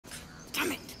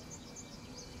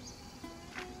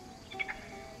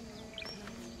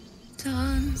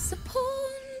Dance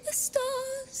upon the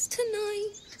stars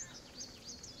tonight.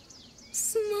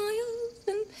 Smiles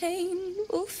and pain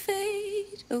will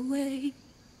fade away.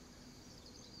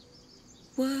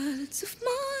 Words of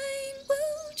mine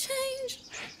will change.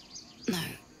 No.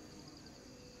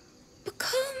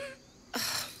 Become...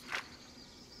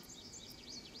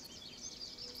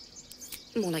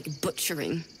 more like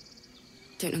butchering.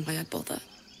 Don't know why I'd bother.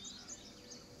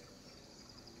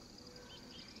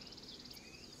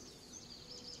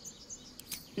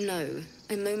 No,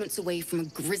 I'm moments away from a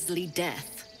grisly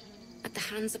death. At the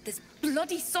hands of this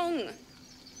bloody song.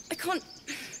 I can't...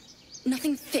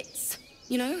 Nothing fits,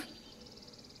 you know?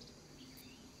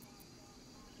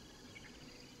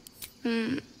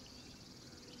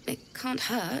 It can't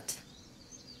hurt.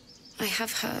 I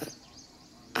have her.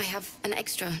 I have an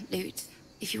extra lute,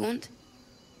 if you want.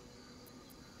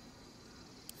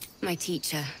 My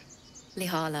teacher,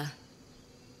 Lihala.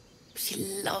 She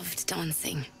loved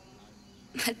dancing.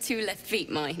 Had 2 left feet,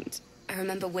 mind. I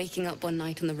remember waking up one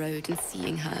night on the road and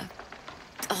seeing her,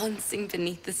 dancing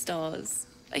beneath the stars,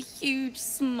 a huge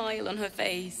smile on her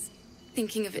face.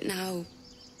 Thinking of it now,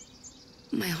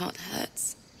 my heart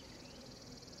hurts.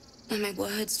 And my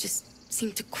words just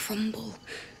seem to crumble,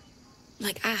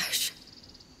 like ash.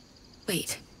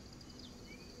 Wait.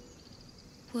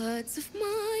 Words of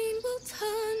mine will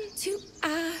turn to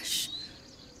ash.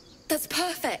 That's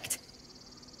perfect!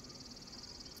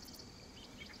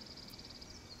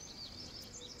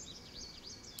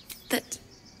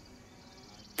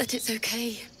 That it's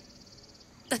okay.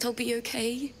 That I'll be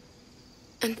okay.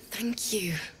 And thank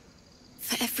you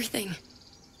for everything.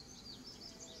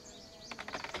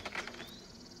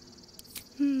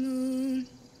 Moon,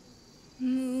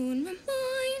 moon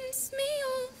reminds me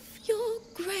of your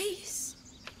grace.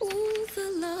 All the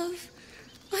love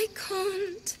I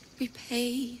can't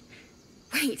repay.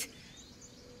 Wait.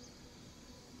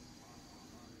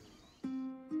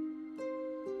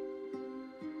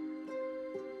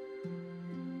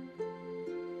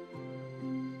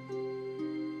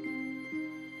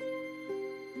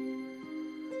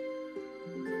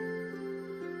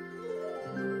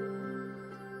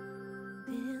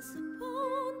 Dance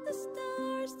upon the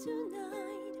stars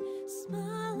tonight.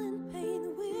 Smile and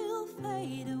pain will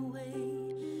fade away.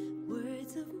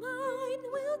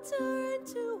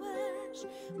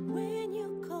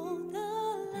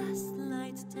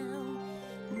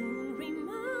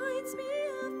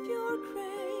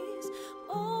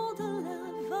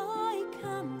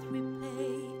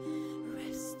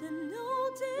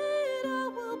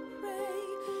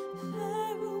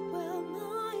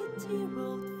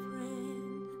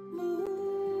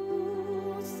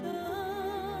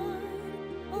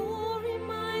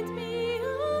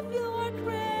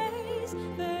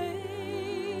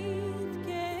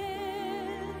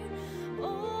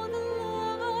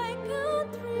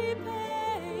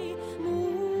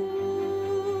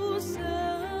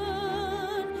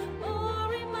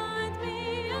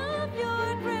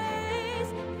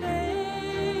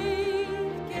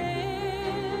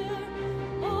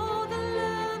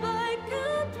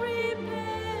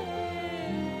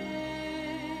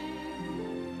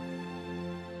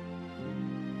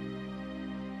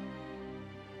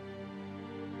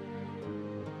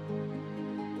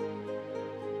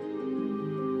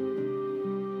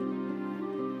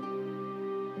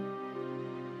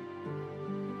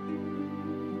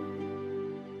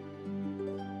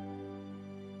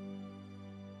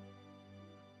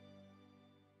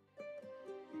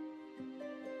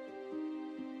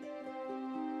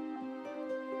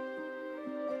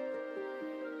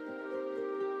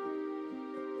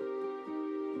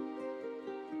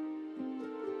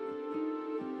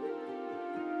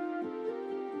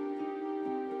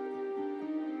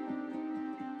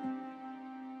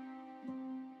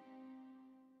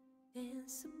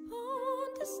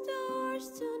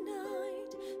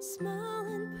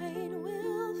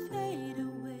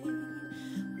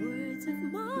 Words of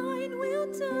mine will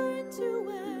turn to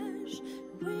ash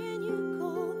when you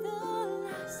call the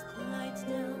last light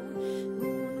down.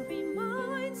 Moon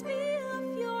reminds me of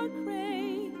your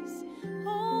grace.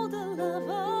 All the love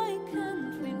I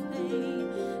can't repay.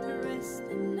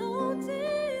 Rest and note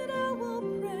it, I will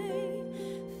pray.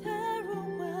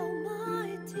 Farewell,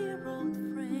 my dear old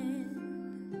friend.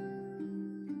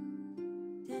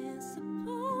 Dance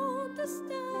upon the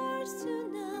stars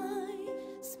tonight.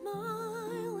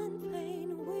 Smile and pain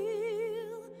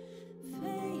will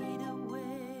fade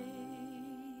away.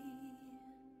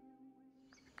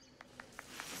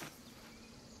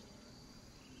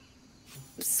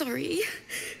 Sorry.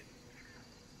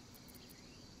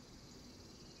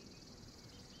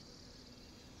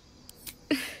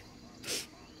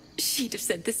 she'd have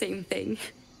said the same thing.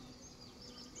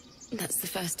 That's the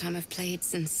first time I've played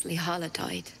since Lihala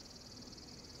died.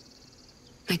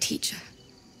 My teacher.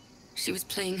 She was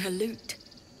playing her lute.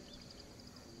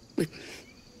 We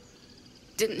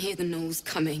didn't hear the gnolls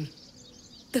coming.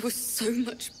 There was so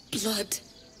much blood.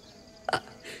 I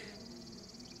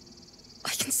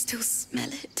can still smell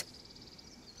it.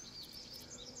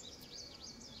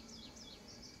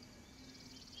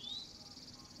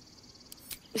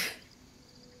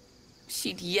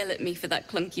 She'd yell at me for that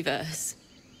clunky verse.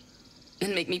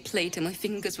 And make me play till my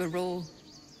fingers were raw.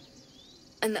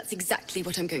 And that's exactly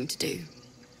what I'm going to do.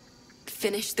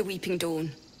 Finish the Weeping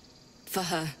Dawn. For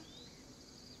her.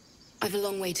 I've a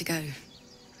long way to go.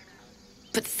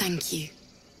 But thank you.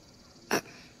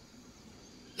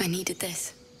 I needed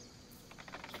this.